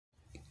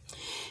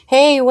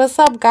Hey, what's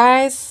up,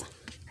 guys?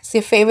 It's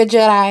your favorite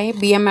Jedi,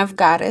 BMF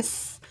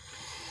Goddess.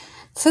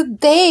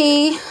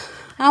 Today,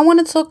 I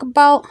want to talk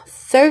about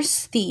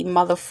thirsty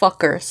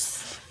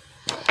motherfuckers.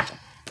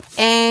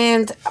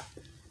 And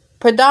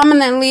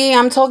predominantly,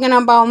 I'm talking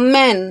about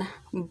men.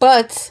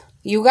 But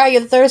you got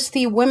your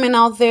thirsty women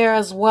out there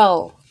as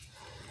well.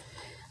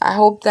 I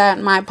hope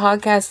that my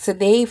podcast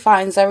today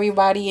finds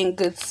everybody in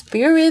good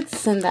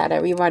spirits and that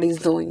everybody's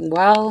doing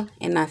well.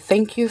 And I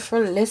thank you for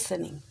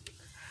listening.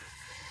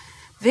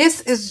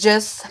 This is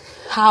just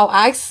how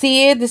I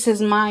see it. This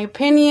is my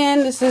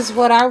opinion. This is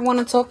what I want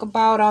to talk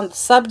about on the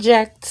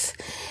subject.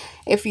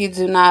 If you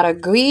do not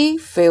agree,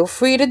 feel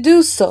free to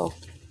do so.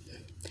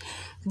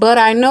 But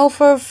I know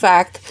for a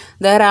fact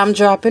that I'm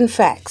dropping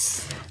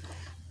facts.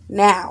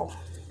 Now,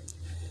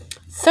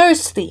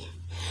 thirsty.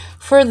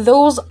 For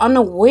those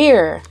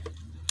unaware,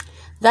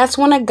 that's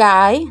when a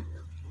guy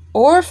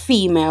or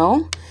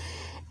female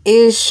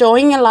is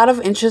showing a lot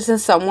of interest in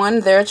someone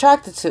they're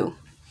attracted to.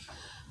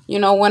 You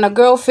know, when a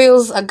girl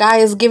feels a guy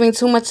is giving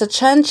too much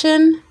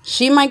attention,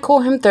 she might call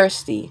him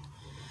thirsty.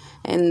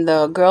 In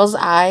the girl's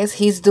eyes,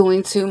 he's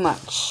doing too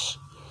much.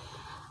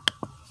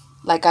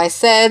 Like I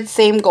said,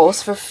 same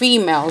goes for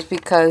females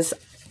because,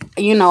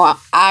 it's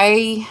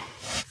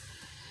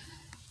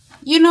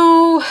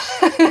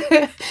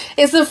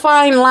a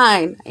fine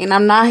line. And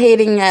I'm not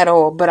hating at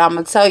all, but I'm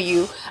going to tell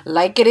you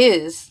like it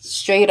is,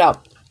 straight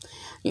up.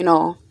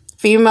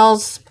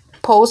 Females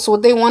post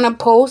what they want to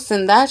post,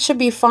 and that should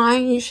be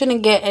fine. You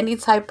shouldn't get any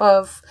type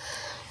of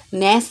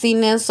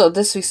nastiness or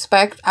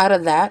disrespect out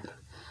of that.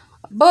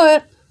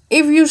 But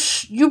if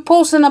you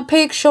posting a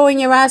pic showing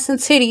your ass and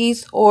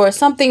titties or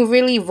something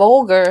really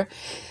vulgar,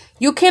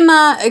 you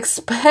cannot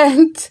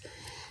expect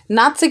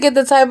not to get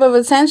the type of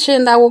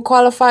attention that will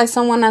qualify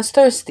someone as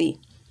thirsty.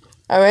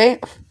 All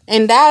right?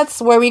 And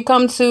that's where we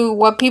come to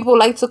what people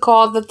like to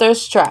call the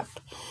thirst trap,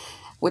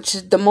 which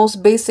is the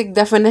most basic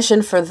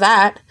definition for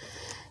that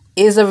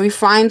is a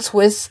refined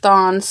twist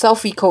on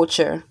selfie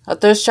culture. A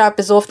thirst trap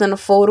is often a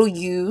photo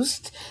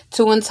used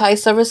to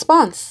entice a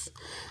response,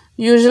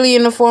 usually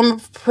in the form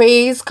of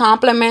praise,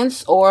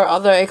 compliments, or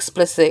other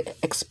explicit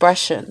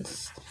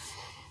expressions.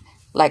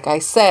 Like I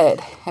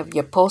said, if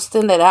you're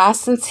posting that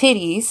ass and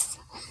titties,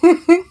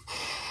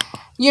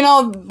 we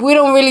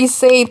don't really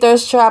say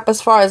thirst trap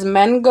as far as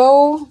men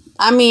go.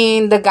 I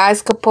mean, the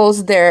guys could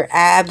post their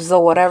abs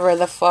or whatever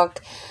the fuck,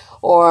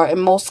 or in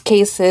most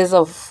cases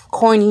of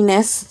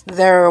corniness,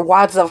 their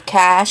wads of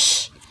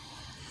cash.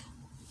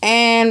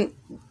 And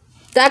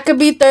that could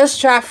be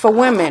thirst trap for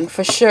women,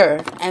 for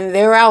sure. And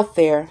they're out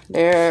there.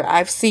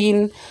 I've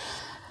seen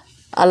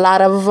a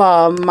lot of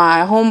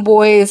my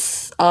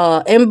homeboys'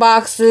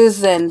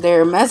 inboxes and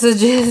their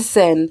messages,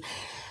 and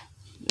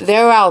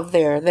they're out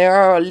there. There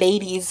are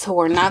ladies who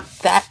are not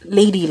that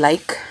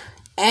ladylike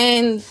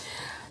and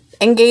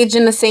engage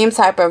in the same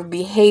type of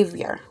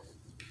behavior.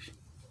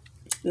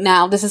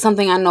 Now, this is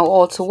something I know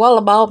all too well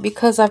about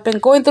because I've been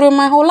going through it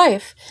my whole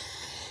life.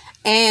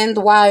 And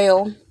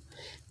while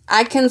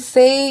I can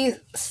say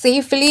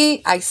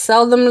safely, I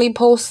seldomly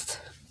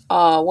post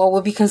what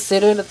would be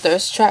considered a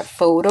thirst trap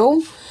photo.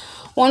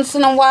 Once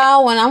in a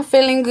while, when I'm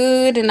feeling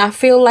good and I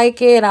feel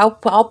like it,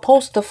 I'll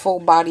post a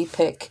full body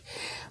pic.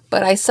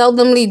 But I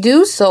seldomly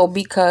do so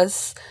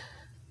because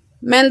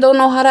men don't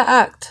know how to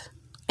act.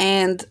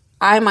 And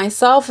I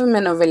myself am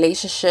in a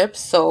relationship,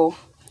 so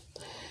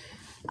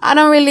I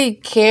don't really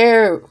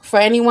care for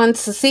anyone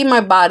to see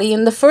my body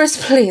in the first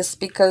place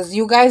because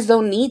you guys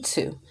don't need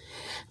to.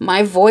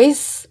 My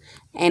voice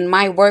and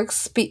my work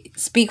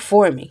speak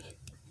for me.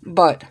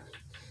 But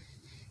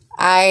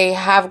I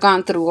have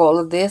gone through all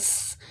of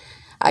this.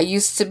 I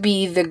used to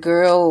be the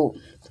girl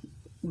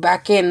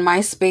back in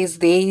MySpace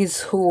days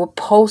who would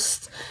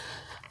post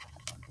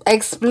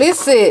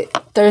explicit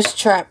thirst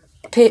trap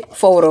pit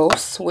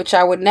photos, which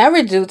I would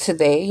never do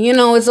today.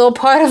 It's all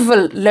part of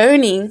a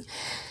learning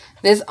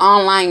this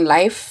online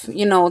life.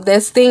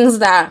 There's things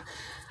that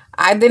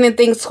I didn't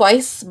think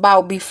twice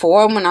about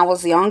before when I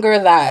was younger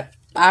that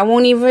I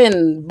won't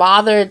even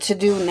bother to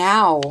do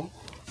now.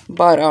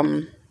 But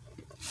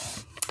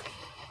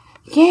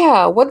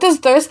what does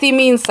thirsty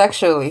mean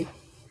sexually?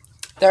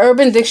 The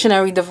Urban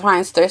Dictionary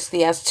defines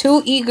thirsty as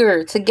too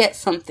eager to get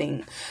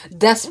something,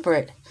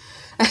 desperate.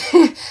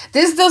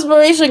 This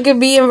desperation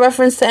could be in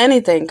reference to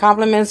anything: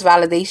 compliments,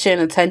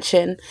 validation,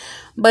 attention,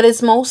 but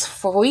it's most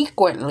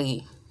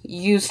frequently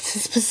used to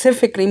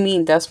specifically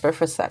mean desperate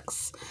for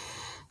sex.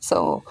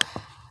 So,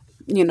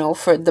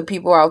 for the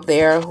people out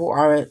there who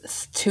aren't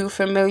too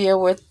familiar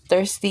with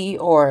thirsty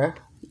or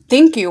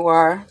think you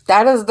are,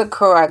 that is the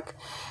correct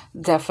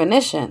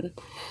definition.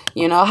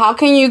 How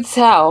can you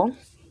tell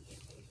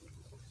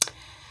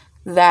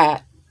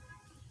that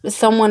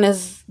someone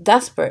is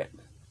desperate?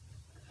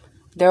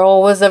 They're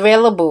always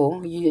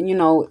available.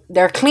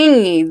 They're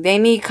clingy. They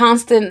need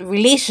constant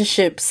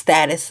relationship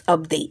status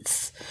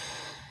updates.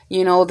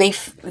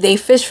 They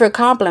fish for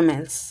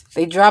compliments.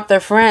 They drop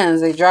their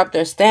friends. They drop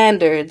their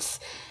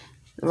standards,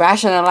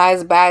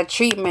 rationalize bad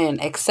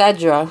treatment,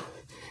 etc.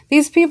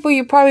 These people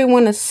you probably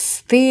want to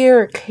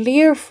steer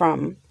clear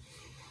from.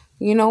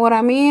 You know what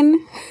I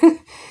mean?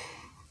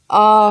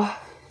 uh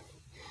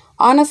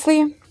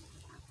Honestly,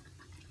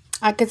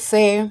 I could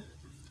say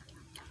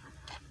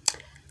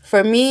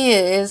for me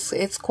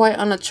it's quite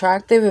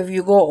unattractive if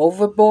you go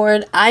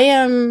overboard. I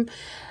am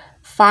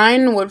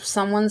fine with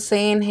someone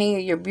saying,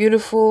 "Hey, you're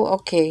beautiful."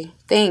 Okay,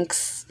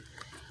 thanks.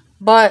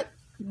 But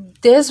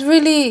there's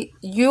really,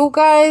 you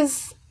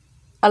guys,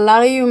 a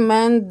lot of you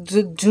men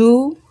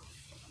do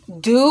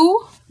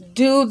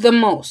the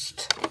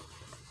most.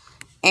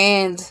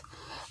 And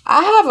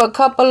I have a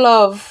couple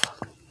of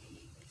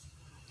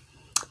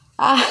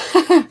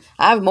I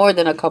have more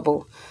than a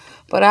couple,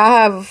 but I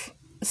have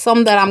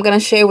some that I'm gonna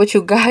share with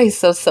you guys.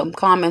 So some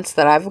comments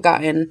that I've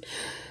gotten,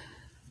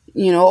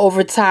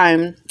 over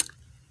time,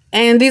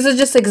 and these are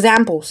just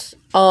examples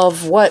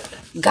of what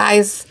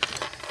guys,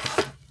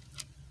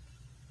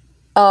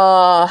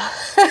 uh,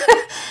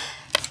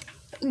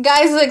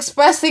 guys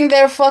expressing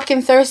their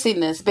fucking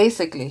thirstiness,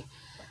 basically.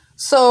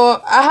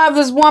 So I have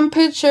this one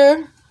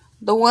picture,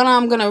 the one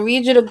I'm gonna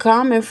read you the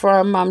comment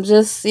from. I'm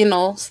just,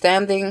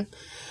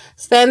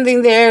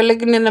 standing there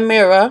looking in the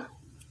mirror.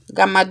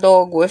 Got my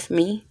dog with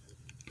me.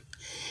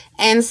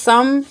 And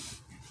some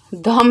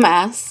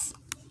dumbass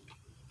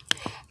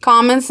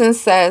comments and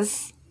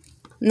says,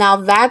 "Now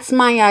that's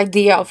my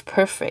idea of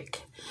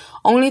perfect.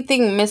 Only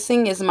thing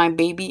missing is my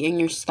baby in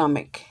your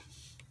stomach."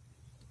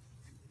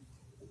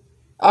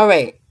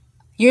 Alright.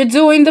 You're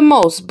doing the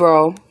most,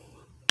 bro.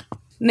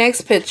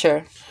 Next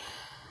picture.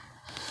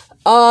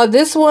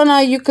 This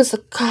one, you could...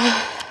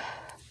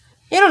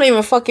 It don't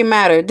even fucking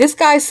matter. This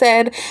guy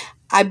said,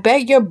 "I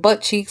bet your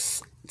butt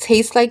cheeks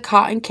taste like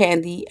cotton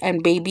candy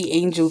and baby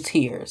angel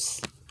tears."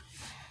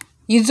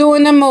 You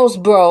doing the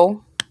most,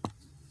 bro.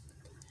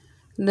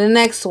 The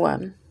next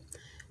one.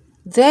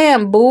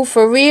 "Damn, boo,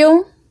 for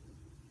real?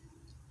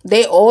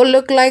 They all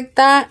look like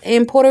that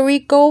in Puerto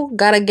Rico?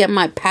 Gotta get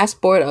my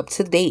passport up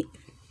to date."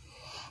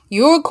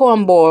 You're a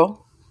cornball.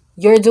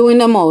 You're doing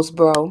the most,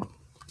 bro.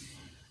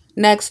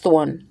 Next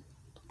one.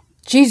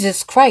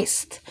 "Jesus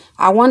Christ.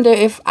 I wonder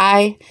if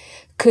I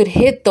could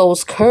hit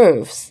those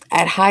curves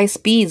at high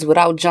speeds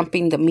without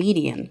jumping the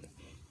median."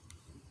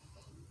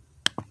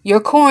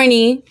 You're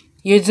corny.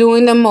 You're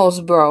doing the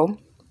most, bro.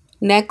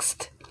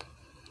 Next.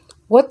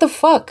 "What the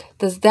fuck?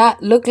 Does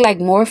that look like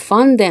more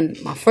fun than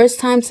my first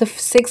time to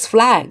Six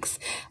Flags?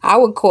 I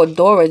would call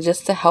Dora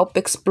just to help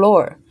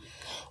explore."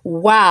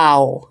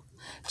 Wow.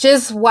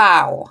 Just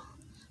wow.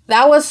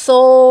 That was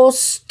so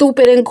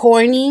stupid and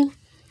corny.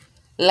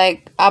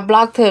 Like, I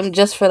blocked him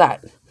just for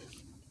that.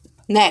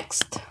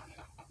 Next.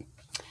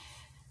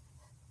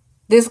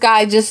 This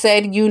guy just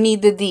said, "You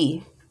need the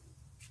D."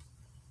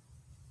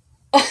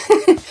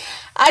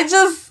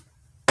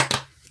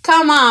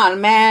 Come on,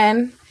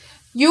 man.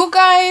 You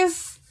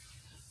guys,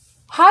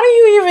 how do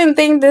you even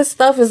think this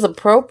stuff is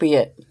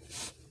appropriate?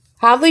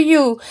 How do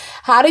you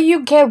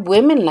get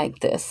women like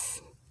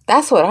this?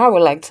 That's what I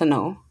would like to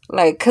know.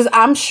 Like, cause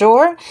I'm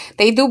sure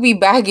they do be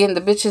bagging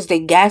the bitches they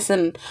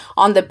gassing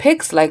on the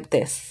pics like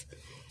this.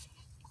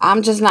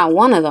 I'm just not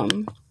one of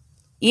them,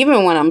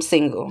 even when I'm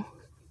single.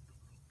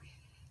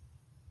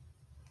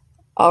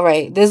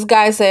 Alright, this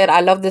guy said,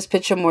 "I love this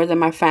picture more than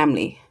my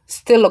family."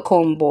 Still a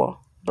combo.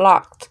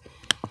 Blocked.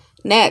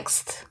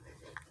 Next.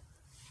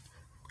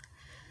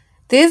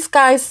 This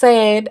guy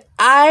said,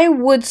 "I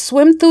would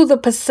swim through the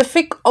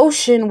Pacific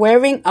Ocean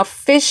wearing a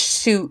fish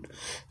suit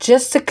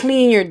just to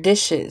clean your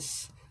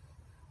dishes."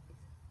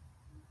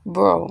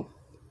 Bro.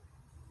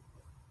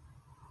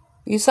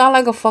 You sound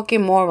like a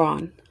fucking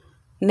moron.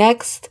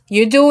 Next.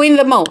 You're doing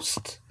the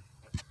most.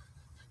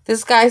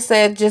 This guy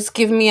said, "Just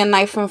give me a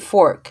knife and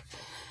fork."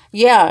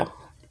 Yeah.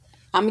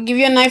 I'm going to give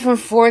you a knife and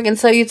fork and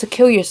tell you to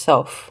kill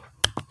yourself.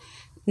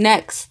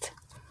 Next.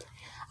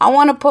 "I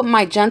want to put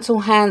my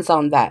gentle hands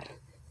on that."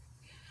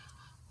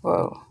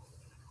 Bro.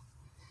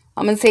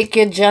 I'm going to take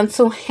your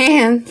gentle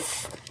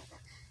hands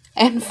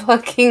and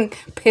fucking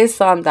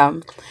piss on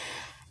them.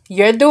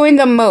 You're doing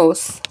the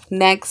most.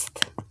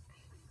 Next.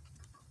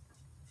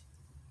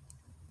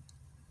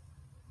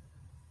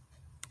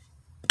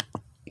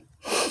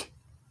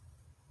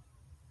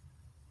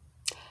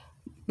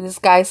 This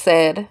guy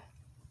said,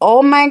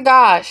 "Oh my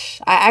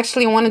gosh, I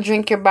actually want to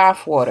drink your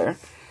bath water."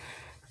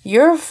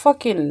 You're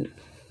fucking...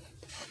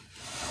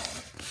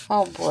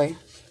 Oh boy.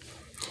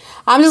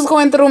 I'm just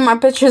going through my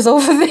pictures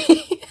over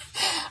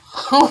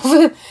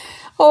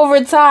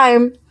over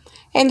time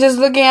and just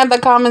looking at the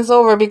comments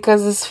over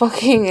because it's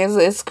fucking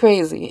it's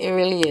crazy. It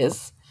really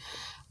is.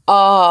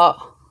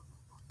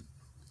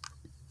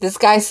 This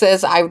guy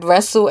says, "I'd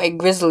wrestle a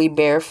grizzly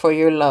bear for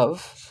your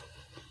love."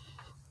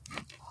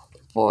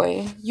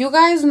 Boy, you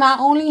guys not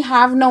only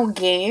have no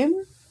game,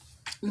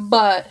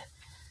 but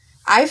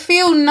I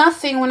feel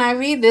nothing when I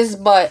read this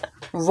but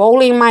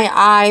rolling my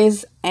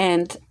eyes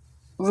and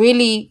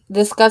really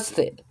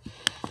disgusted.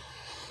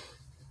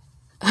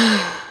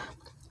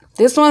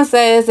 This one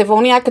says, "If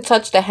only I could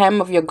touch the hem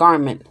of your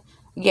garment."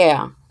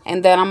 Yeah,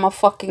 and then I'm gonna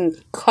fucking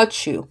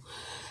cut you.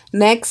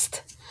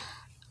 Next.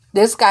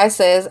 This guy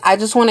says, "I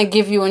just want to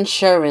give you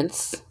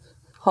insurance."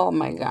 Oh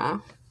my God.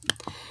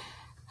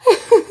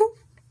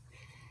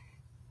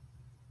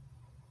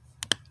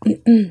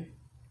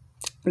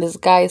 This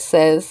guy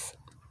says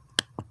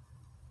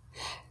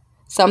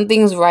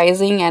something's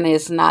rising and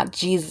it's not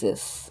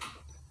Jesus.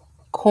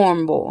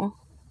 Cornball.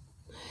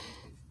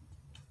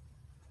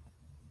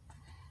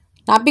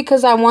 Not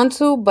because I want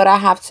to, but I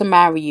have to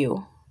marry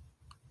you.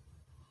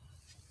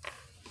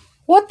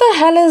 What the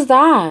hell is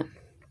that?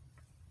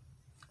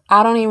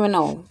 I don't even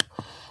know.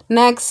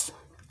 Next,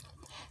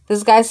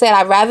 this guy said,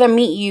 I'd rather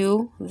meet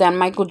you than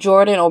Michael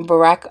Jordan or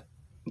Barack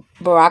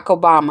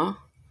Obama.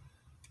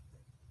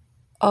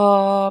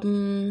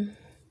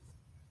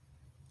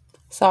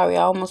 Sorry,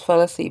 I almost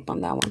fell asleep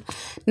on that one.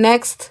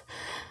 Next,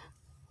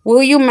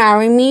 will you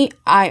marry me?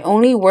 I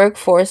only work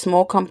for a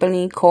small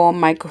company called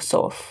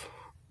Microsoft.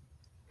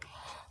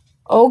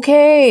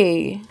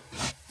 Okay.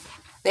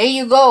 There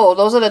you go.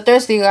 Those are the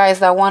thirsty guys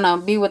that want to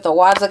be with the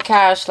wads of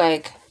cash.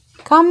 Like,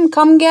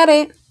 come get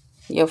it.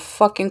 You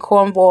fucking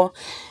cornball.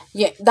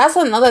 Yeah, that's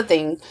another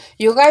thing.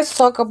 You guys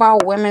talk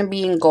about women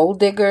being gold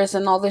diggers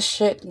and all this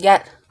shit.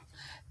 Yet,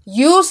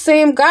 you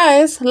same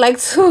guys like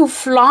to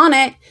flaunt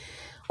it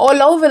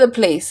all over the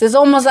place. It's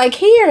almost like,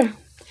 here,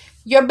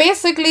 you're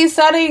basically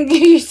setting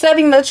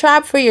the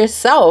trap for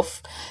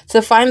yourself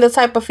to find the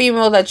type of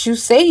female that you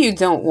say you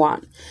don't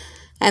want.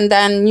 And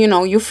then,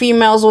 you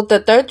females with the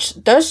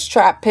thirst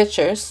trap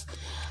pictures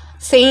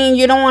saying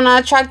you don't want to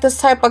attract this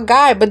type of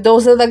guy. But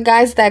those are the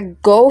guys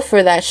that go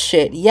for that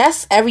shit.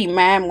 Yes, every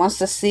man wants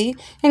to see,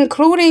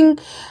 including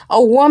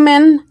a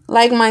woman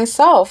like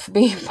myself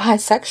being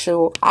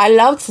bisexual. I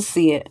love to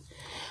see it.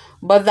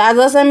 But that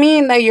doesn't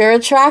mean that you're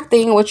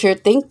attracting what you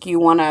think you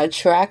want to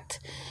attract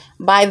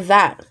by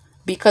that.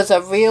 Because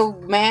a real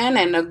man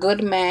and a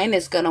good man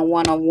is going to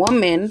want a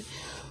woman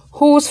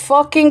who's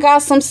fucking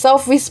got some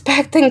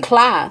self-respect and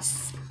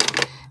class.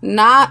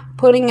 Not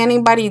putting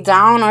anybody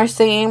down or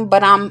saying,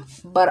 but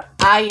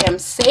I am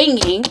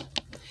saying,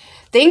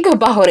 think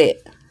about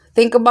it.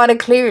 Think about it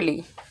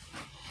clearly.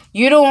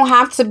 You don't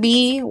have to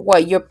be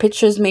what your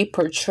pictures may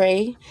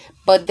portray,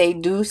 but they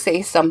do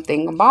say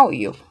something about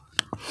you.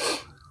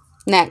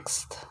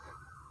 Next.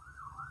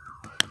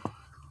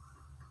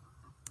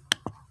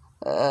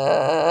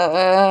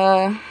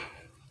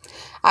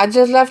 I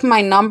just left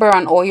my number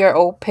on all your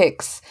old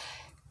pics.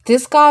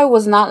 This guy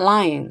was not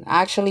lying.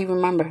 I actually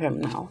remember him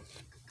now.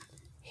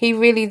 He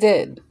really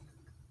did.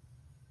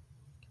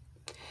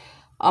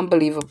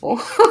 Unbelievable.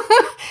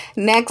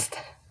 Next.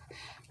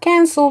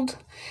 Cancelled.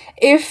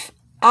 If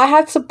I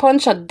had to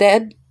punch a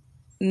dead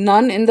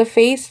nun in the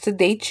face to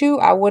date you,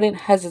 I wouldn't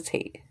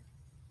hesitate.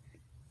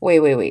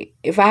 Wait.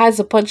 If I had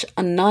to punch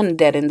a nun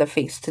dead in the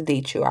face to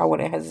date you, I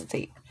wouldn't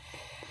hesitate.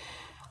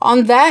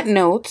 On that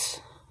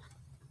note,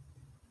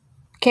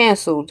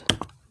 cancelled.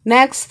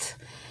 Next.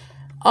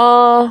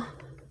 You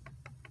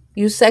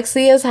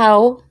sexy as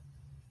hell.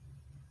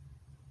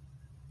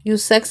 You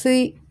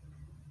sexy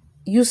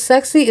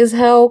as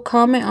hell.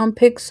 Comment on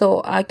pic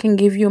so I can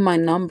give you my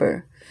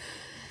number.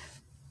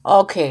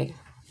 Okay.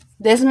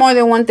 There's more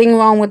than one thing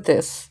wrong with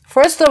this.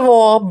 First of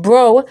all,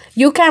 bro,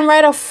 you can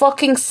write a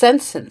fucking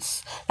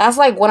sentence. That's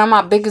like one of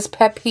my biggest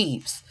pet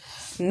peeves.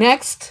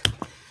 Next.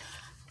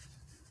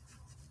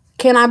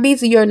 Can I be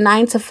your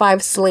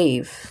 9-to-5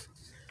 slave?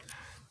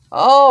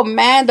 Oh,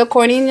 man, the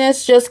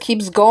corniness just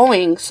keeps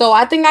going. So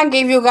I think I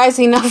gave you guys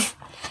enough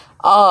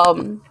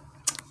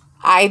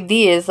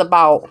ideas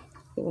about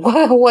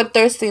what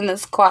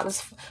thirstiness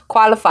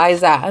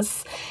qualifies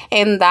as.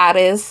 And that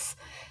is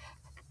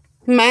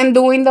men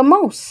doing the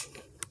most.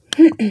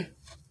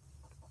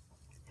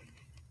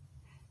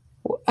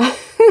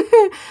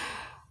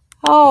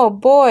 Oh,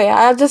 boy.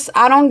 I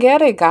don't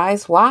get it,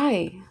 guys.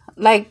 Why?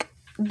 Like,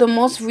 the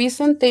most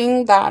recent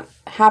thing that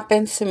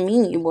happened to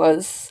me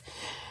was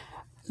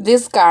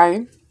this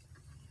guy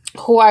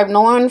who I've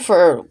known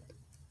for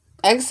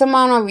X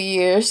amount of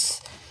years.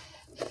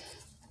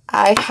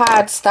 I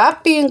had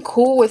stopped being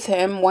cool with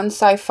him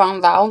once I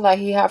found out that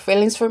he had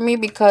feelings for me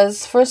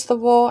because, first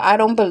of all, I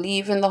don't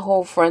believe in the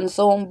whole friend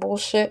zone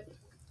bullshit.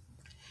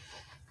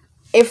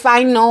 If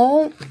I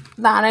know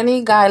that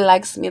any guy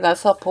likes me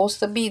that's supposed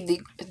to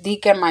be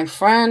Deacon my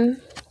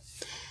friend,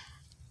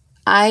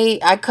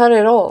 I cut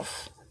it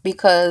off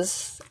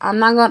because I'm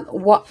not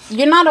gonna.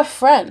 You're not a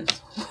friend.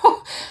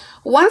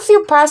 Once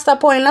you pass that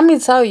point, let me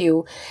tell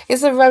you,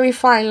 it's a very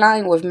fine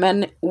line with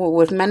men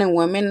and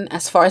women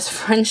as far as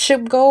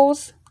friendship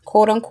goes,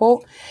 quote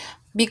unquote.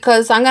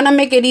 Because I'm gonna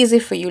make it easy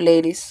for you,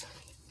 ladies.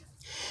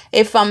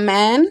 If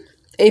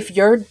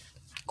your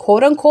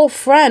quote unquote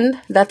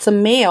friend that's a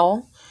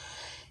male,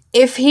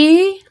 if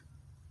he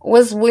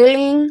was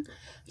willing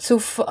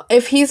to,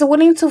 if he's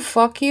willing to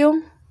fuck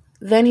you,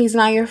 then he's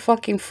not your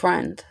fucking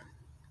friend.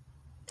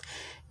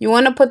 You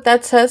want to put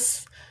that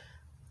test?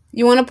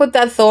 You want to put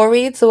that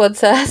theory to a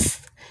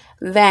test?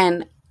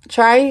 Then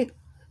try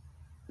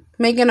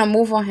making a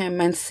move on him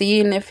and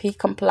seeing if he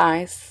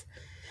complies.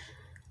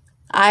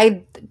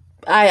 I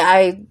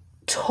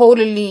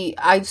totally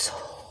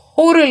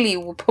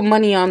will put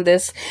money on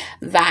this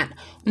that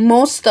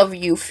most of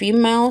you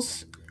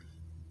females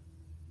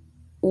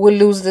will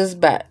lose this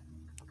bet.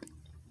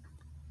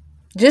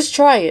 Just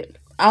try it.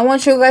 I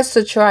want you guys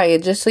to try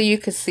it just so you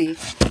can see.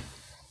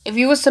 If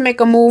you was to make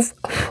a move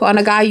on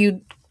a guy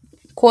you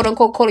quote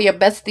unquote call your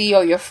bestie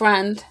or your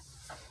friend,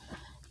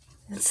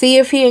 see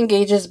if he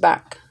engages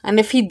back. And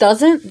if he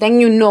doesn't, then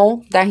you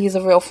know that he's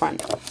a real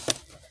friend.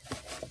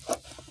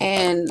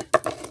 And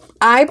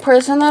I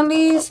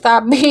personally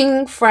stopped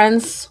being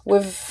friends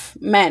with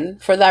men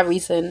for that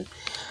reason.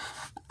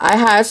 I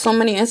had so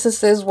many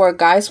instances where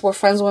guys were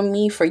friends with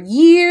me for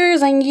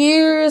years and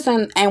years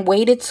and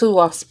waited to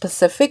a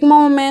specific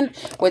moment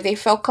where they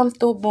felt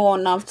comfortable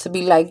enough to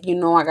be like, you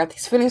know, I got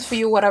these feelings for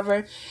you,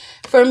 whatever.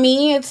 For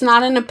me, it's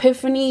not an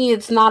epiphany.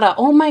 It's not a,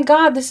 oh my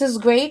God, this is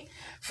great.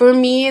 For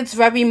me, it's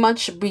very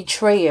much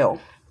betrayal.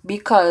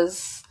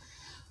 Because,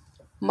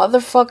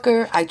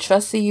 motherfucker, I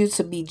trusted you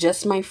to be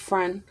just my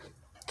friend.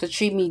 To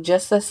treat me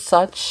just as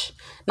such.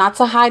 Not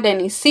to hide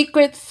any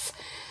secrets.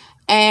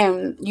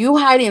 And you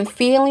hiding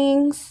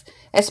feelings,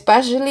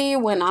 especially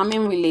when I'm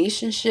in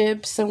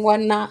relationships and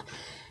whatnot.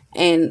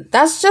 And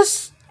that's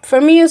just,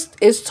 for me,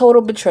 it's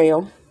total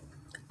betrayal.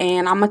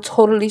 And I'm going to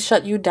totally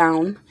shut you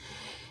down.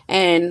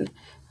 And,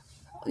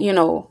 you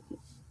know,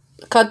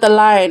 cut the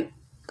line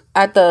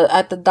at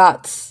the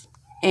dots.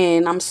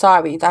 And I'm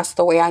sorry, that's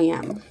the way I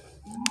am.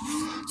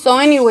 So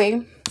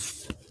anyway,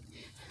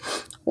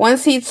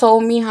 once he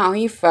told me how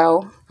he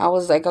felt, I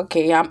was like,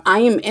 okay, I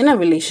am in a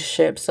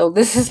relationship, so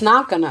this is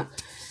not gonna,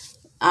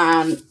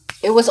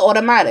 it was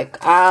automatic.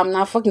 I'm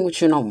not fucking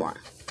with you no more.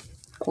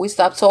 We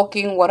stopped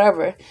talking,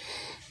 whatever.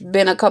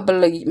 Been a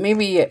couple of,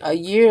 maybe a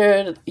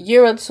year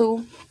or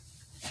two.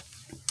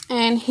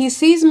 And he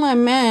sees my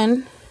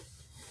man.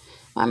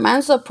 My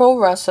man's a pro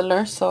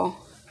wrestler, so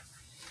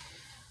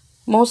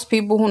most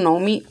people who know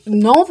me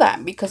know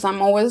that because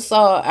I'm always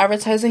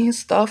advertising his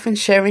stuff and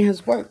sharing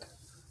his work.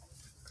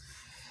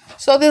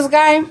 So this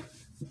guy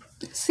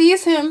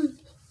sees him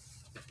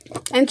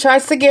and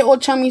tries to get all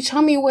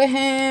chummy with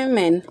him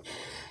and,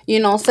 you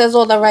know, says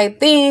all the right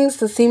things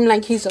to seem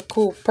like he's a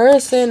cool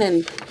person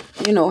and,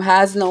 you know,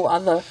 has no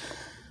other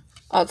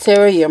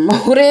ulterior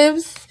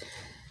motives.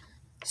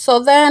 So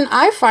then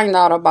I find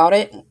out about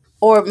it.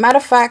 Or matter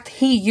of fact,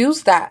 he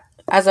used that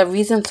as a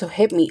reason to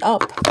hit me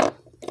up.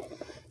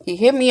 He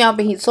hit me up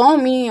and he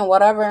told me and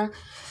whatever.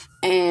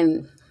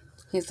 And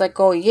he's like,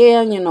 oh,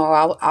 yeah, you know,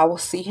 I will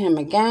see him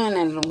again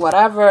and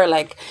whatever.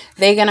 Like,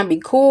 they're going to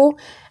be cool.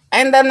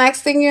 And the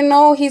next thing you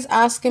know, he's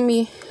asking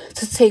me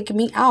to take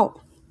me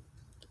out.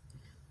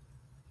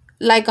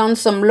 Like on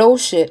some low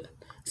shit.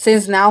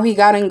 Since now he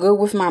got in good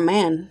with my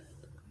man.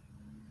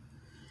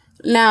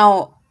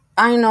 Now,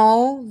 I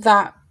know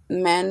that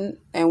men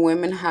and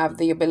women have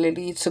the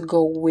ability to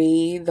go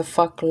way the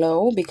fuck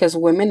low. Because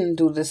women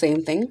do the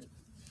same thing.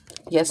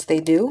 Yes, they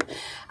do.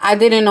 I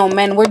didn't know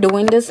men were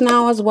doing this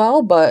now as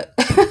well, but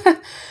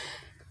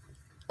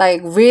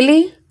like,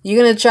 really?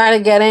 You're going to try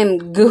to get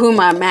in good with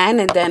my man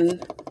and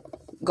then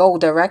go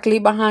directly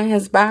behind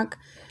his back?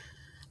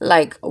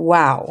 Like,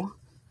 wow.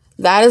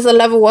 That is a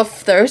level of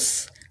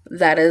thirst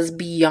that is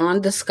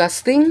beyond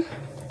disgusting.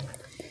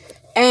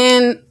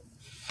 And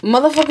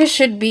motherfuckers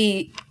should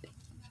be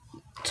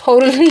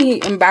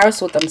totally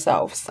embarrassed with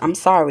themselves. I'm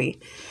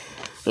sorry.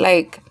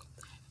 Like,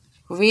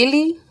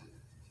 really?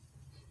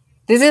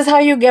 This is how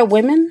you get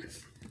women?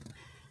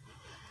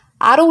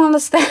 I don't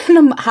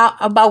understand how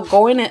about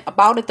going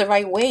about it the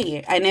right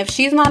way. And if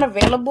she's not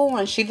available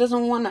and she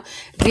doesn't want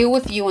to deal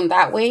with you in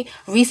that way,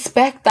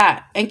 respect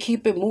that and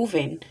keep it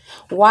moving.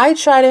 Why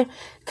try to...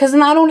 Because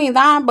not only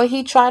that, but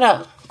he tried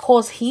to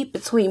cause heat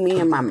between me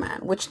and my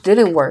man, which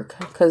didn't work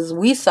because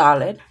we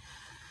solid.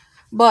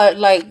 But,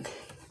 like,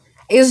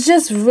 it's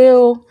just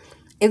real...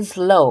 It's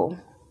low.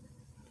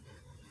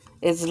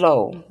 It's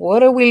low.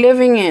 What are we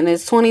living in?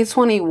 It's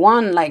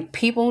 2021. Like,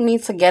 people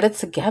need to get it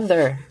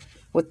together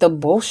with the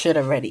bullshit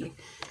already.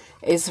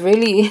 It's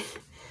really...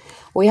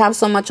 We have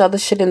so much other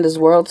shit in this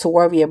world to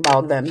worry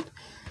about than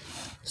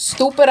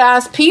stupid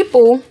ass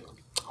people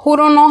who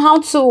don't know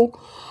how to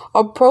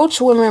approach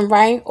women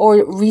right or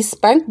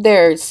respect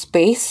their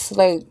space.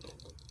 Like,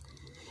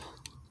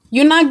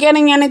 you're not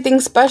getting anything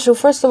special.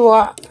 First of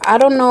all, I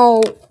don't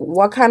know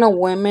what kind of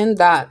women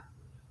that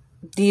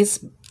this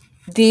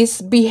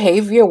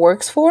behavior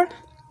works for,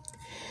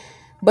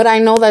 but I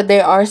know that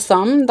there are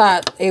some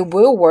that it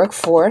will work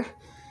for.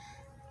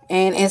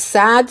 And it's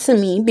sad to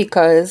me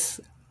because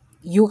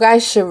you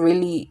guys should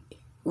really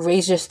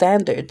raise your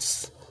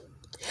standards.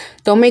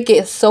 Don't make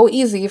it so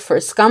easy for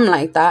scum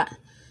like that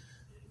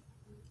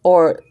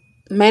or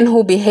men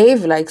who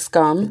behave like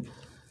scum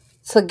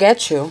to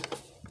get you,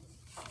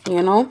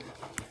 you know?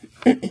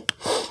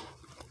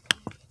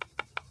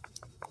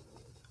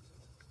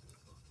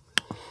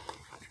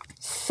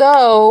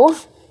 So,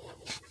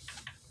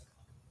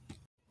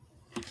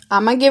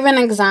 I'm going to give an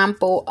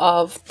example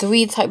of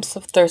 3 types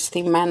of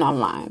thirsty men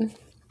online.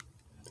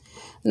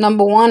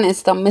 Number 1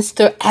 is the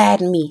Mr.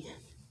 Add Me.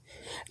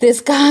 This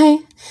is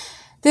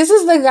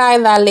the guy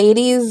that,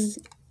 ladies,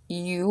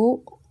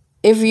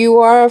 if you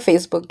are a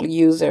Facebook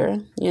user,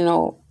 you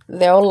know,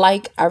 They'll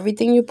like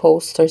everything you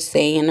post or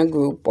say in a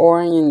group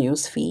or in your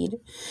news feed.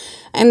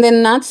 And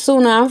then not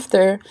soon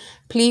after,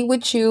 plead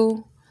with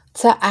you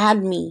to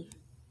add me,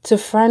 to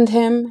friend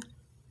him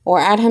or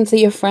add him to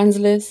your friends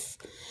list.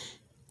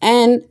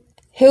 And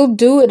he'll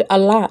do it a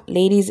lot.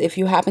 Ladies, if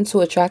you happen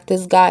to attract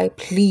this guy,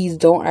 please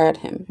don't add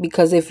him.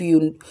 Because if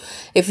you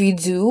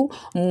do,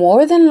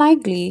 more than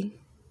likely,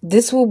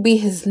 this will be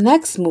his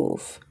next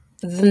move.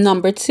 The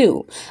number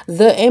 2,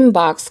 the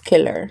inbox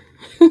killer.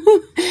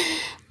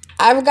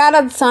 I've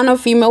got a ton of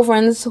female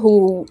friends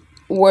who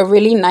were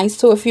really nice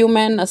to a few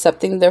men,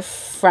 accepting their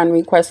friend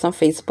requests on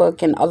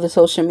Facebook and other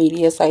social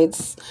media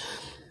sites.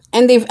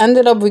 And they've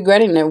ended up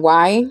regretting it.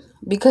 Why?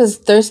 Because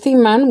thirsty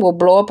men will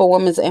blow up a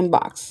woman's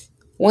inbox.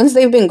 Once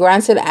they've been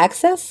granted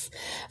access,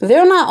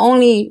 they're not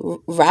only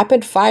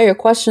rapid fire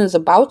questions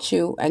about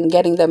you and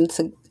getting them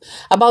to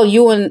about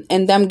you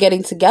and them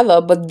getting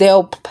together, but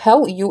they'll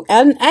pelt you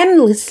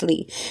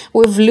endlessly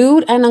with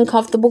lewd and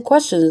uncomfortable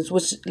questions,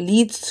 which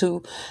leads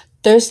to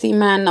thirsty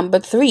man number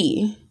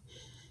 3.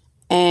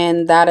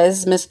 And that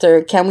is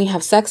Mr. Can we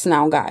have sex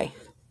now guy.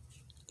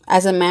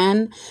 As a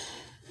man,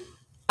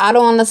 I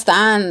don't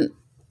understand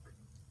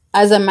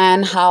as a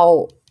man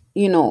how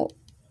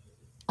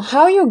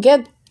you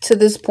get to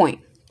this point.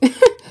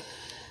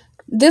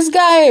 This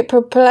guy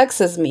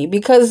perplexes me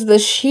because the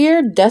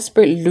sheer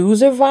desperate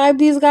loser vibe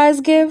these guys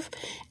give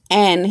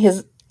and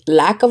his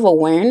lack of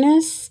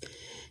awareness.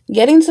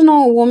 Getting to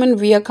know a woman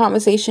via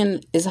conversation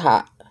is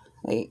hot.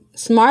 Like,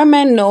 smart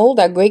men know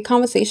that great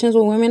conversations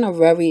with women are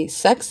very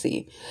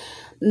sexy.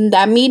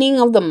 That meeting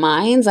of the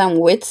minds and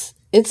wits,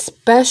 it's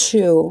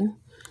special.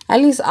 At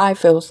least I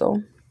feel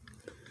so.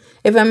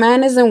 If a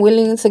man isn't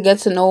willing to get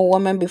to know a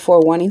woman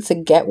before wanting to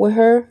get with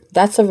her,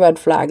 that's a red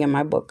flag in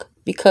my book.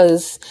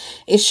 Because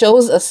it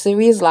shows a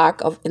serious lack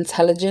of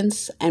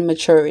intelligence and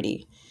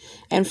maturity.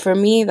 And for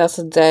me, that's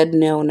a dead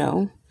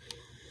no.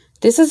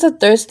 This is a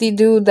thirsty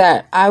dude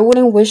that I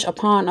wouldn't wish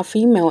upon a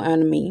female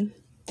enemy.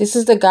 This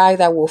is the guy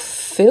that will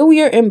fill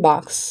your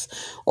inbox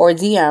or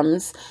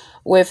DMs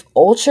with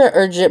ultra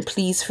urgent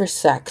pleas for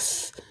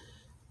sex.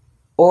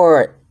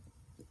 Or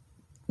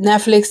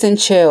Netflix and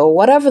chill.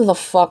 Whatever the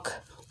fuck.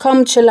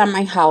 Come chill at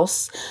my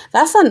house.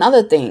 That's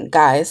another thing,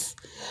 guys.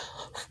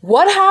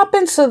 What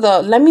happened to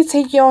the let me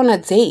take you on a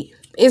date?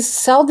 It's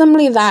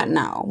seldomly that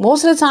now.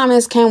 Most of the time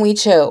it's can we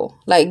chill?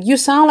 Like, you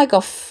sound like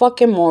a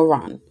fucking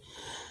moron.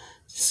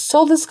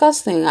 So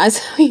disgusting. I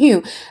tell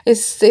you,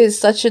 it's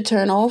such a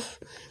turn off.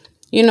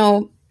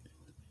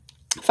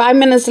 5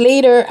 minutes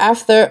later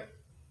after,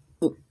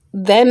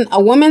 then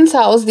a woman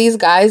tells these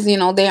guys, they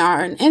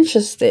aren't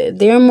interested.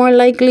 They're more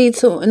likely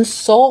to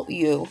insult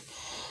you.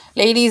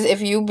 Ladies,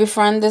 if you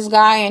befriend this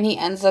guy and he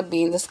ends up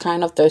being this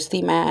kind of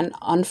thirsty man,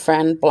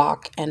 unfriend,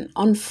 block, and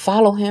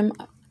unfollow him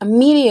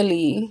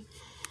immediately.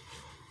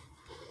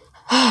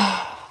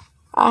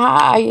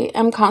 I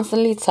am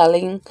constantly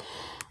telling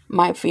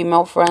my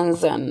female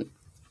friends and,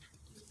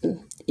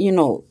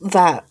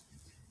 that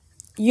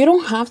you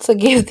don't have to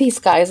give these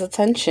guys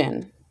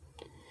attention.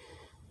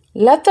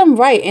 Let them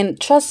write, and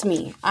trust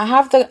me, I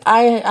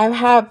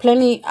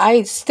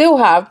still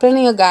have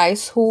plenty of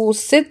guys who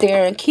sit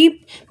there and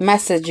keep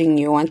messaging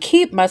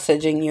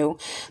you.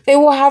 They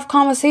will have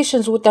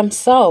conversations with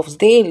themselves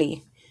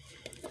daily.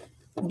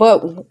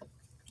 But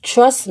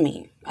trust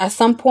me, at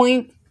some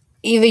point,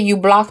 either you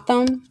block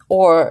them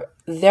or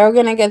they're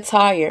gonna get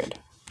tired.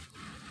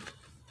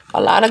 A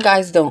lot of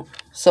guys don't.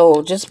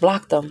 So just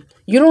block them.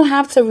 You don't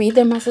have to read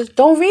their message.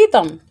 Don't read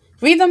them.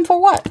 Read them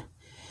for what?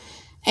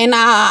 And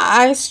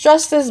I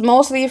stress this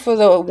mostly for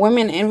the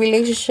women in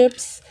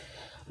relationships.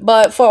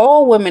 But for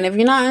all women, if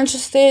you're not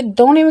interested,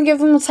 don't even give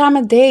them the time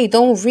of day.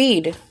 Don't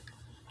read.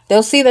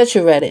 They'll see that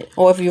you read it.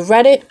 Or if you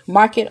read it,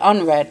 mark it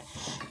unread.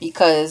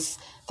 Because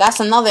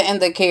that's another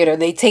indicator.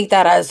 They take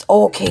that as,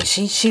 oh, okay,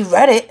 she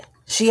read it.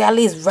 She at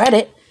least read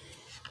it.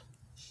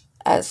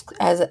 As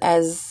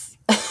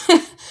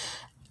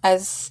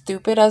as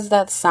stupid as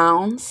that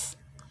sounds,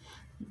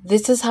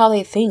 this is how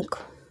they think.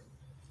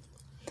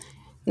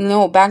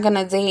 Back in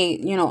the day,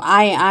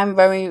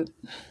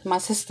 my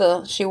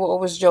sister, she will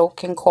always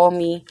joke and call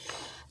me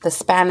the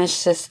Spanish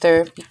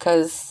sister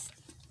because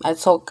I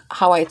talk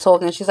how I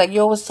talk. And she's like,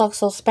 you always talk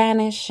so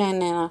Spanish.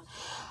 And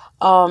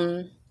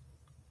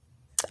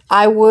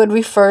I would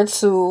refer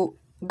to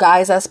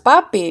guys as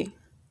papi.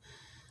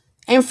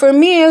 And for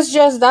me, it's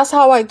just, that's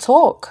how I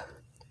talk.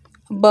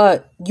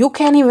 But you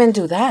can't even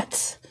do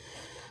that.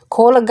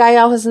 Call a guy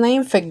out his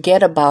name,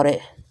 forget about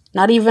it.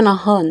 Not even a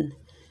hun.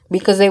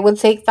 Because they would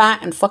take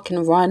that and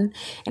fucking run.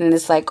 And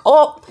it's like,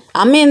 oh,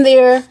 I'm in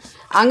there.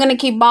 I'm going to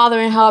keep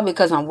bothering her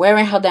because I'm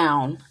wearing her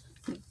down.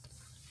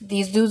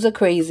 These dudes are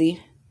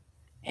crazy.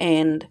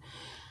 And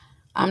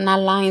I'm not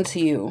lying to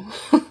you.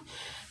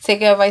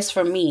 Take advice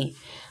from me.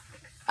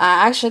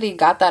 I actually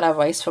got that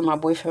advice from my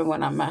boyfriend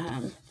when I met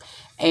him.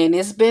 And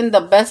it's been the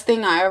best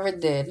thing I ever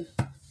did.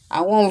 I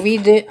won't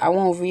read it.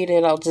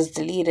 I'll just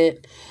delete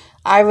it.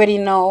 I already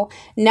know.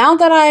 Now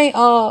that I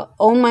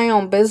own my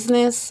own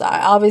business,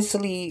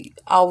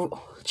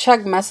 I'll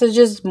check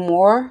messages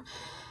more.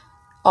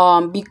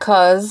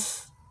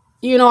 Because,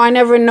 I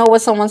never know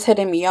what someone's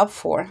hitting me up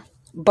for.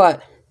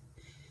 But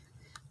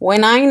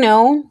when I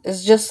know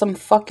it's just some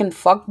fucking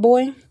fuck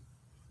boy,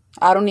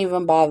 I don't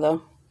even bother.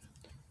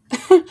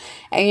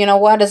 And you know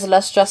what? It's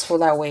less stressful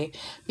that way.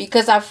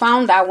 Because I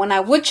found that when I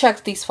would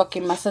check these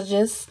fucking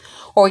messages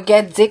or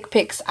get dick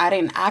pics I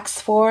didn't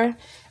ask for,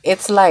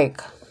 it's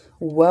like,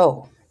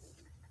 whoa.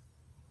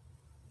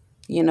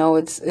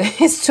 It's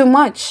it's too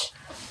much.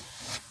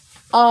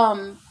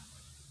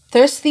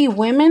 Thirsty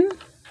women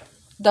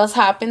does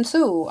happen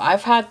too.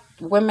 I've had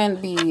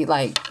women be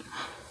like,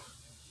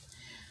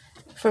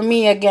 for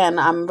me, again,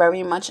 I'm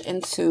very much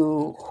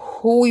into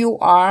who you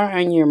are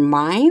and your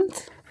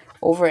mind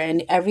over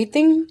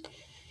everything.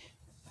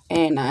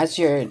 And as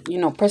your,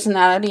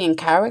 personality and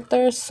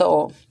character.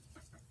 So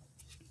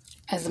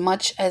as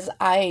much as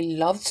I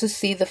love to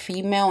see the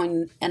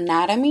female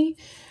anatomy,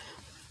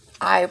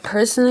 I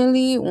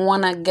personally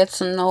want to get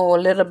to know a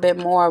little bit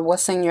more of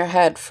what's in your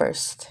head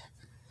first.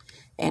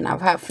 And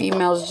I've had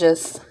females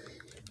just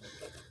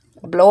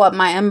blow up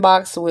my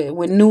inbox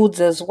with nudes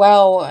as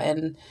well.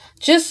 And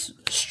just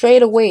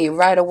straight away,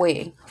 right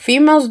away.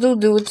 Females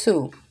do it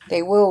too.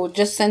 They will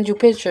just send you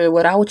pictures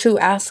without you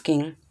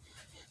asking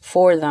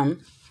for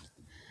them.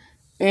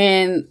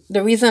 And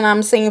the reason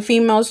I'm saying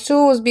females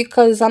too is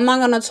because I'm not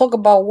going to talk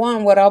about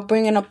one without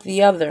bringing up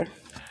the other.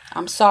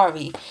 I'm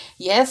sorry.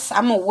 Yes,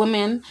 I'm a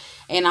woman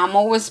and I'm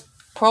always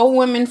pro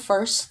women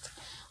first.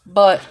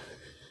 But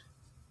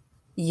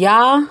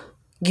yeah,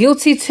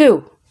 guilty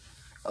too.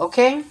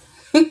 Okay?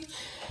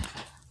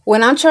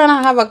 When I'm trying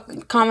to have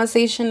a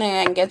conversation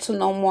and get to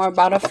know more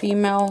about a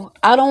female,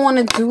 I don't want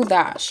to do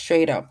that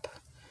straight up.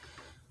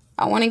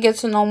 I want to get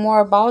to know more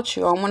about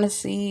you. I want to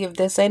see if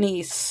there's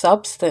any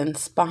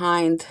substance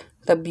behind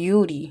the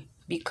beauty.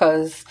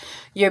 Because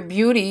your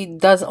beauty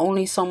does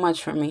only so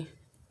much for me.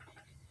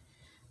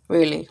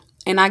 Really.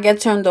 And I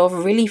get turned off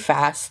really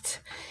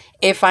fast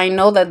if I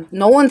know that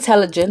no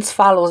intelligence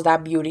follows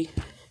that beauty.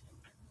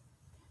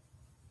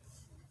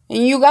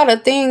 And you got to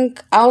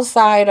think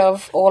outside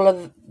of all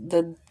of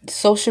the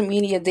social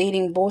media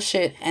dating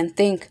bullshit and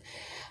think,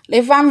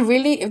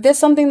 if there's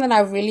something that I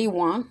really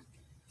want,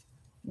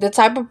 the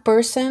type of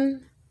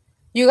person,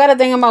 you got to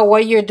think about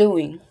what you're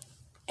doing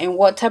and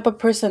what type of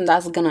person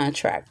that's going to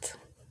attract.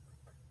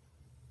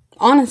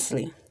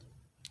 Honestly.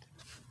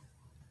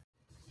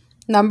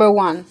 Number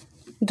 1,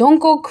 don't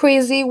go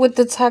crazy with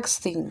the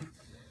texting.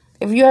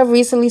 If you have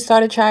recently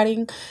started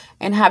chatting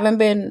and haven't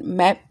been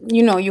met,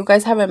 you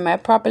guys haven't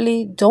met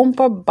properly, don't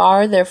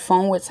bombard their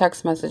phone with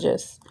text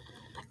messages.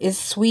 It's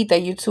sweet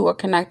that you two are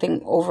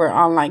connecting over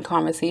online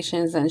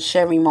conversations and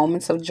sharing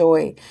moments of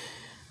joy.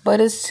 But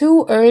it's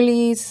too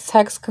early to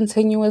text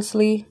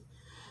continuously.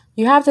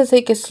 You have to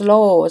take it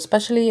slow,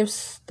 especially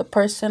if the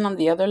person on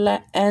the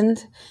other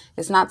end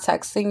is not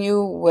texting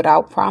you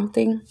without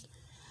prompting.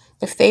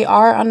 If they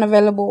are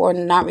unavailable or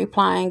not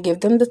replying, give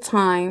them the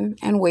time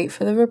and wait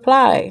for the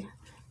reply.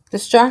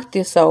 Distract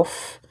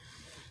yourself.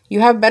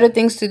 You have better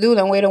things to do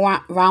than wait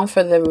around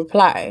for the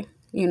reply,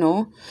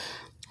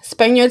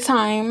 Spend your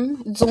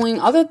time doing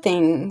other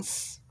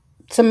things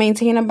to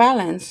maintain a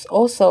balance.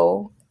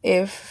 Also,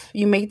 if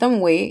you make them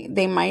wait,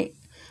 they might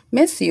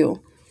miss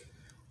you.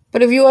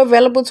 But if you're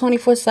available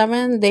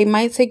 24/7, they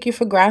might take you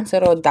for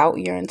granted or doubt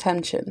your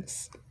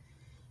intentions.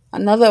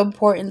 Another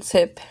important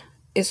tip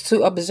is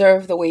to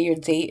observe the way your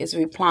date is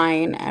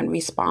replying and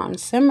respond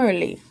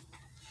similarly.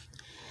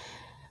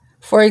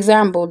 For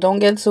example, don't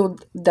get too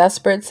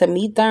desperate to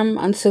meet them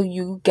until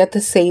you get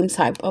the same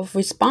type of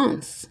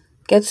response.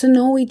 Get to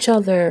know each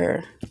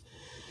other.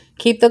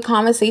 Keep the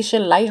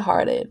conversation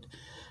lighthearted.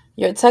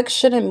 Your text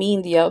shouldn't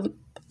make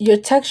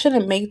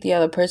the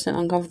other person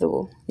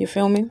uncomfortable. You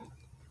feel me?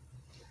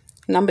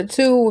 Number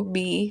 2 would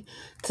be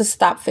to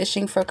stop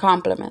fishing for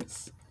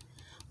compliments.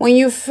 When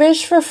you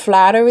fish for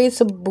flattery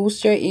to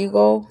boost your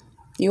ego,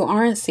 you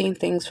aren't seeing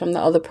things from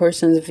the other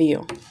person's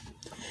view.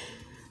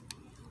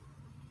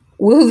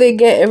 Will they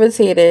get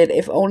irritated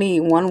if only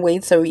one way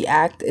to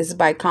react is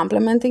by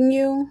complimenting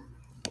you?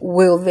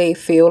 Will they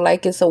feel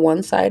like it's a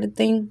one-sided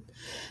thing?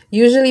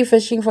 Usually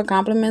fishing for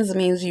compliments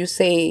means you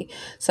say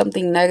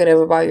something negative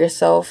about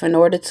yourself in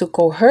order to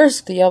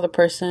coerce the other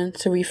person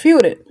to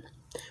refute it.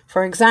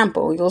 For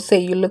example, you'll say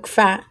you look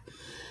fat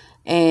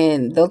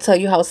and they'll tell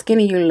you how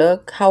skinny you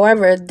look.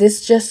 However,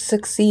 this just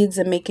succeeds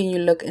in making you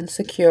look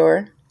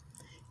insecure,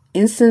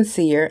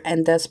 insincere,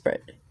 and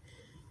desperate.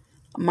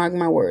 Mark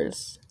my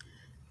words.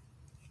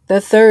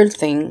 The third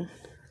thing,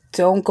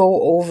 don't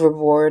go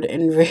overboard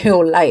in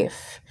real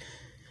life.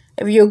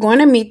 If you're going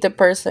to meet the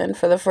person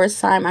for the first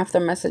time after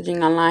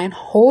messaging online,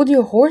 hold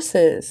your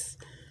horses.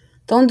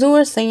 Don't do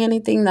or say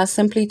anything that's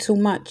simply too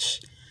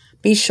much.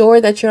 Be sure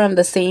that you're on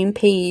the same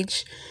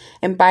page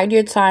and bide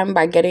your time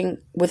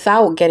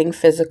without getting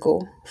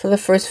physical for the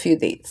first few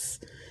dates.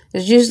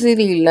 It's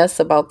usually less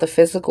about the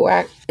physical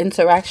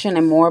interaction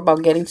and more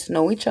about getting to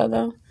know each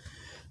other.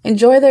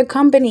 Enjoy their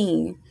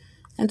company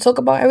and talk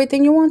about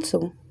everything you want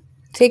to.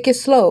 Take it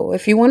slow.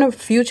 If you want a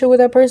future with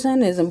that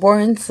person, it's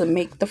important to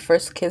make the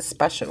first kiss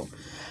special.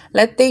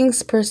 Let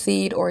things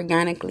proceed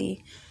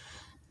organically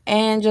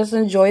and just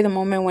enjoy the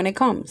moment when it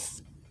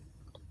comes.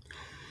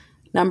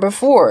 Number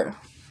 4,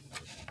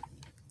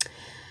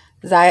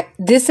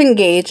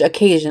 disengage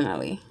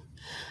occasionally.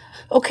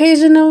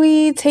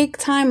 Occasionally, take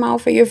time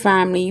out for your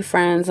family,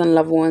 friends, and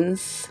loved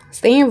ones.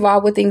 Stay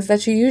involved with things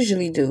that you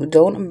usually do.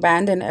 Don't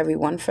abandon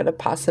everyone for the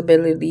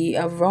possibility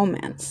of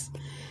romance.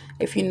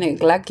 If you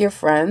neglect your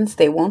friends,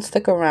 they won't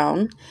stick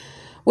around,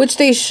 which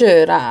they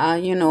should. I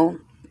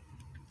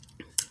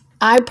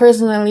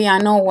personally, I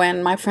know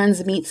when my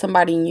friends meet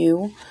somebody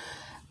new,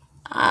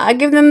 I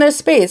give them their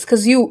space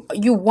because you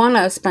want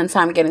to spend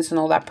time getting to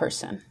know that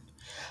person.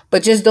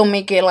 But just don't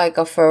make it like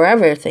a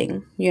forever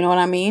thing. You know what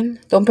I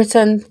mean? Don't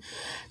pretend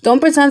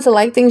to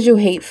like things you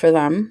hate for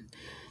them.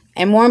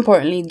 And more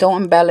importantly,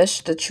 don't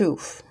embellish the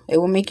truth. It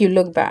will make you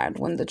look bad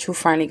when the truth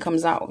finally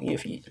comes out.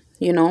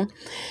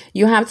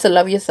 You have to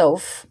love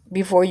yourself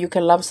before you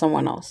can love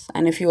someone else.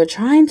 And if you are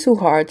trying too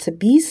hard to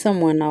be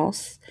someone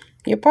else,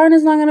 your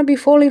partner's not going to be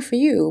falling for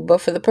you,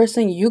 but for the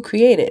person you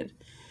created.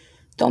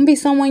 Don't be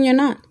someone you're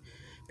not.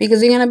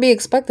 Because you're going to be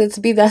expected to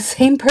be that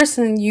same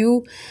person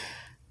you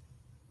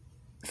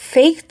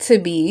fake to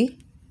be.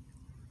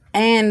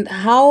 And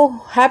how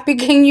happy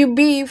can you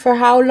be for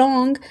how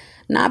long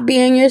not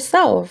being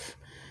yourself?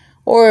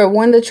 Or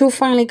when the truth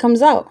finally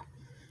comes out,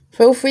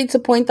 feel free to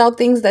point out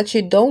things that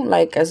you don't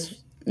like, as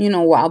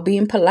while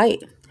being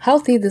polite.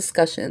 Healthy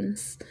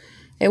discussions.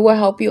 It will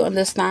help you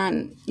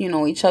understand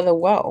each other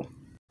well.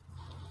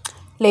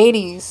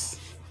 Ladies,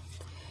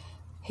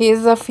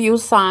 here's a few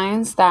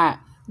signs that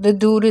the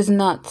dude is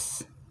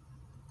nuts.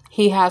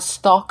 He has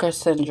stalker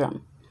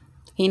syndrome.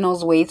 He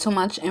knows way too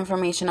much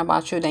information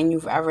about you than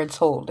you've ever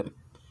told him.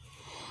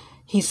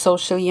 He's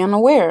socially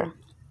unaware.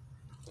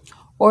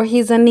 Or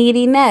he's a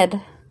needy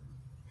Ned.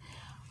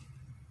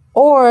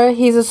 Or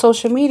he's a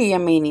social media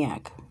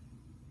maniac.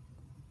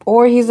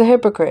 Or he's a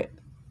hypocrite.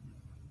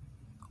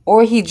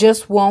 Or he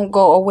just won't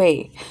go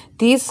away.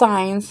 These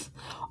signs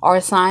are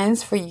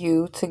signs for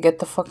you to get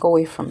the fuck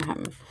away from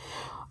him.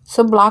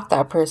 To block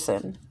that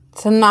person.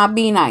 To not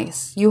be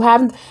nice. You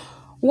have...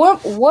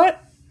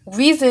 What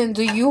reason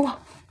do you...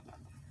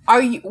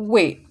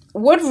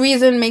 What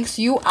reason makes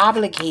you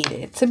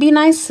obligated to be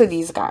nice to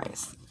these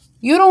guys?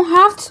 You don't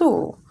have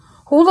to.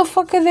 Who the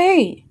fuck are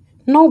they?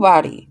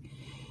 Nobody.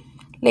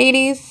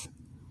 Ladies,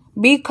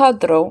 be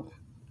cutthroat.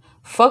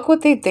 Fuck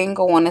what they think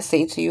or want to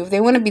say to you. If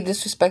they want to be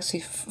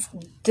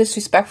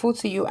disrespectful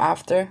to you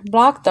after,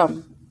 block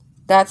them.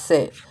 That's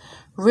it.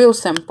 Real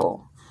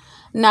simple.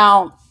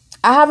 Now,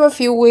 I have a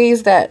few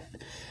ways that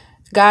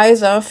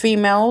guys or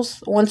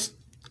females want,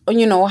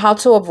 how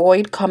to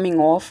avoid coming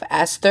off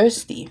as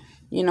thirsty.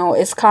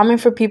 It's common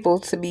for people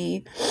to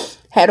be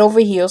head over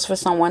heels for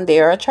someone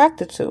they are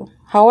attracted to.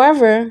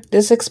 However,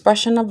 this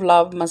expression of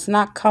love must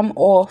not come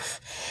off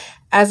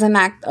as an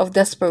act of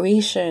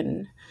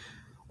desperation,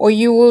 or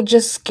you will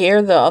just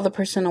scare the other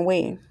person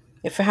away.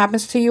 If it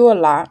happens to you a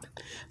lot,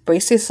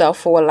 brace yourself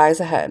for what lies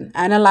ahead.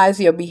 Analyze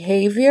your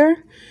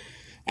behavior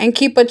and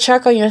keep a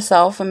check on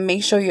yourself and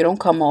make sure you don't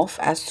come off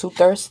as too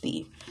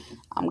thirsty.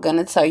 I'm going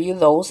to tell you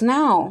those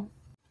now.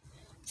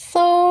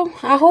 So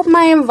I hope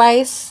my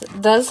advice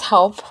does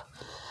help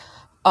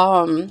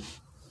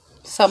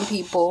some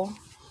people.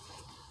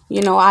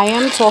 I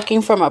am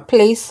talking from a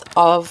place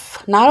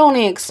of not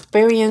only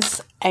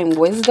experience and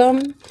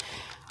wisdom,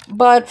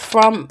 but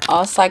from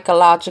a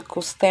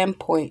psychological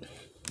standpoint.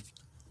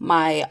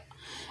 My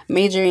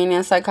majoring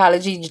in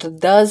psychology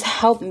does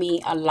help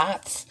me a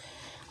lot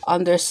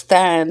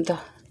understand,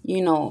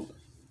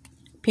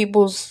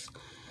 people's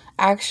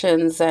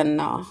actions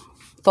and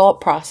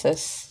thought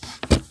process.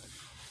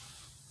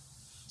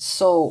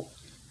 So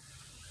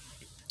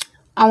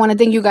I want to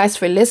thank you guys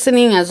for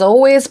listening. As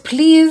always,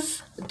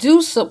 please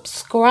do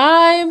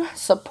subscribe,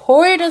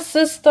 support a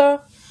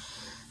sister.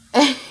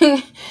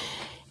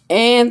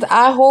 And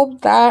I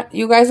hope that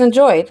you guys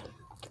enjoyed.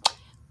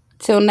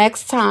 Till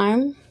next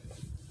time,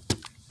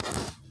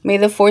 may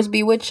the force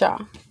be with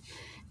y'all.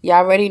 Y'all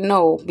already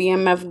know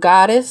BMF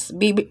Goddess,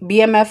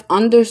 BMF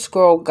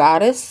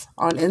 _Goddess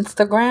on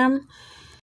Instagram.